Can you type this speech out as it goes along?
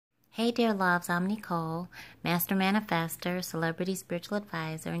Hey dear loves, I'm Nicole, Master Manifester, Celebrity Spiritual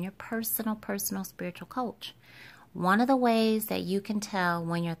Advisor, and your personal spiritual coach. One of the ways that you can tell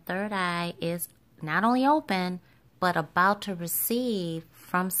when your third eye is not only open, but about to receive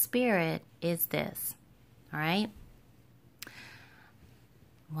from Spirit is this, all right?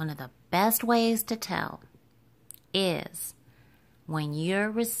 One of the best ways to tell is when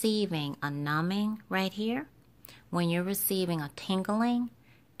you're receiving a numbing right here, when you're receiving a tingling,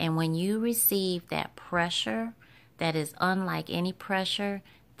 and when you receive that pressure that is unlike any pressure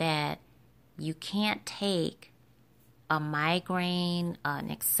that you can't take a migraine, an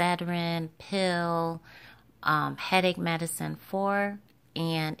Excedrin pill, headache medicine for,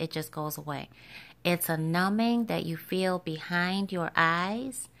 and it just goes away. It's a numbing that you feel behind your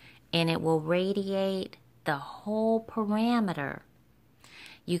eyes, and it will radiate the whole parameter.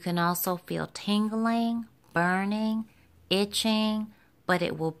 You can also feel tingling, burning, itching, but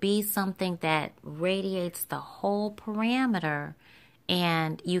it will be something that radiates the whole parameter,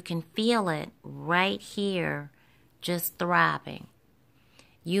 and you can feel it right here, just throbbing.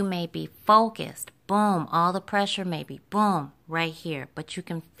 You may be focused, boom, all the pressure may be, boom, right here, but you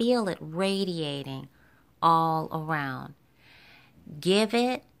can feel it radiating all around. Give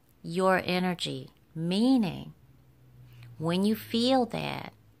it your energy, meaning when you feel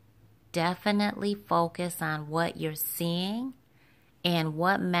that, definitely focus on what you're seeing and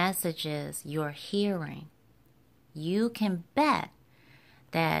what messages you're hearing. You can bet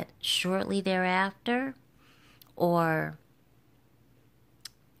that shortly thereafter, or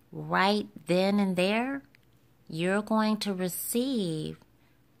right then and there, you're going to receive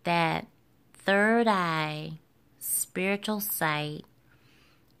that third eye, spiritual sight,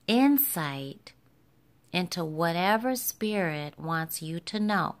 insight into whatever Spirit wants you to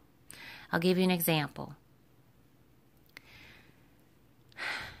know. I'll give you an example.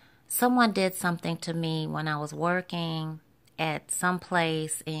 Someone did something to me when I was working at some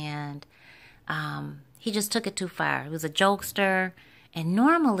place, and he just took it too far. He was a jokester, and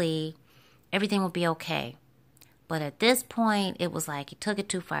normally everything would be okay. But at this point, it was like he took it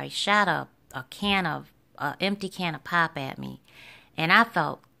too far. He shot an empty can of pop at me, and I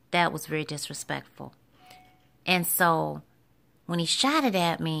felt that was very disrespectful. And so when he shot it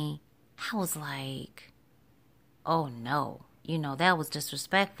at me, I was like, oh no. That was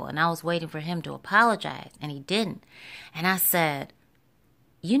disrespectful. And I was waiting for him to apologize, and he didn't. And I said,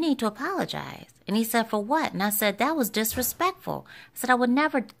 you need to apologize. And he said, for what? And I said, that was disrespectful. I said, I would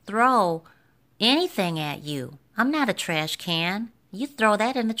never throw anything at you. I'm not a trash can. You throw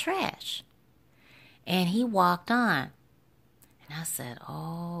that in the trash. And he walked on. And I said,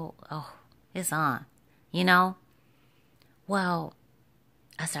 oh, it's on. Well,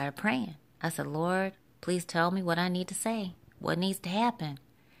 I started praying. I said, Lord, please tell me what I need to say. What needs to happen?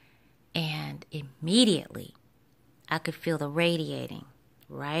 And immediately, I could feel the radiating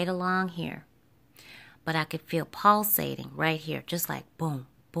right along here. But I could feel pulsating right here, just like boom,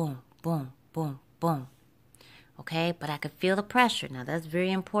 boom, boom, boom, boom. Okay, but I could feel the pressure. Now, that's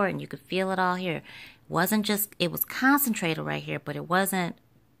very important. You could feel it all here. It was concentrated right here, but it wasn't,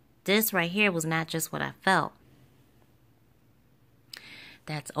 this right here was not just what I felt.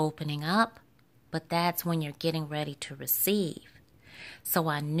 That's opening up. But that's when you're getting ready to receive. So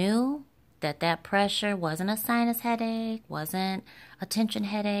I knew that pressure wasn't a sinus headache, wasn't a tension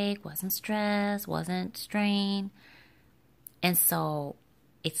headache, wasn't stress, wasn't strain. And so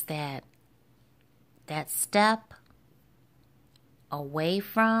it's that step away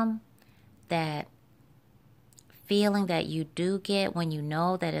from that feeling that you do get when you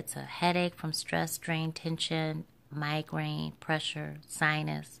know that it's a headache from stress, strain, tension, migraine, pressure,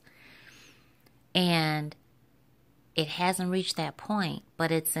 sinus. And it hasn't reached that point, but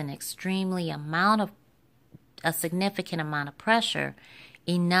it's a significant amount of pressure,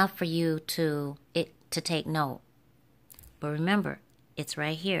 enough for you to take note. But remember, it's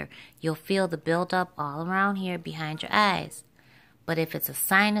right here. You'll feel the buildup all around here behind your eyes. But if it's a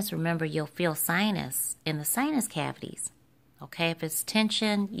sinus, remember, you'll feel sinus in the sinus cavities. Okay, if it's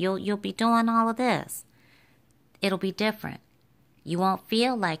tension, you'll be doing all of this. It'll be different. You won't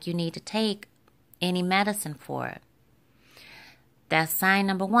feel like you need to take any medicine for it. That's sign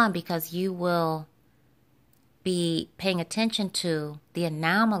number one, because you will be paying attention to the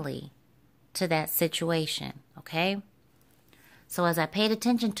anomaly to that situation, okay? So as I paid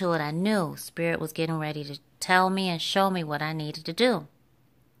attention to it, I knew Spirit was getting ready to tell me and show me what I needed to do.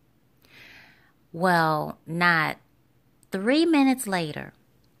 Well, not 3 minutes later,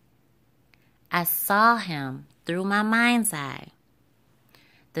 I saw him through my mind's eye.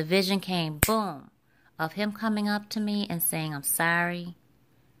 The vision came, boom, of him coming up to me and saying, I'm sorry.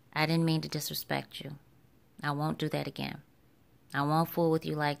 I didn't mean to disrespect you. I won't do that again. I won't fool with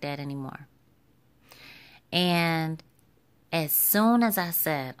you like that anymore. And as soon as I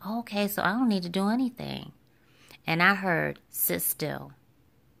said, okay, so I don't need to do anything, and I heard, sit still.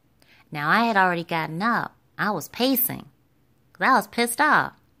 Now, I had already gotten up. I was pacing because I was pissed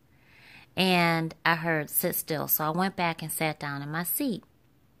off. And I heard, sit still. So I went back and sat down in my seat.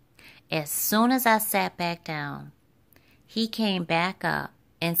 As soon as I sat back down, he came back up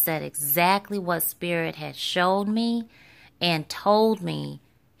and said exactly what Spirit had showed me and told me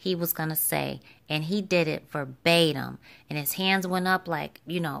he was going to say. And he did it verbatim. And his hands went up like,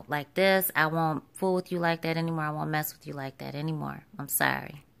 like this. I won't fool with you like that anymore. I won't mess with you like that anymore. I'm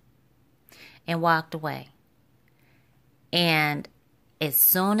sorry. And walked away. And as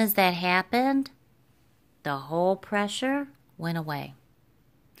soon as that happened, the whole pressure went away.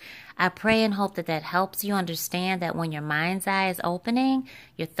 I pray and hope that that helps you understand that when your mind's eye is opening,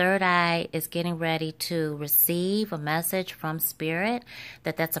 your third eye is getting ready to receive a message from Spirit,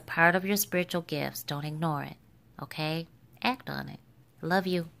 that's a part of your spiritual gifts. Don't ignore it, okay? Act on it. Love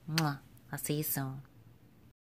you. Mwah. I'll see you soon.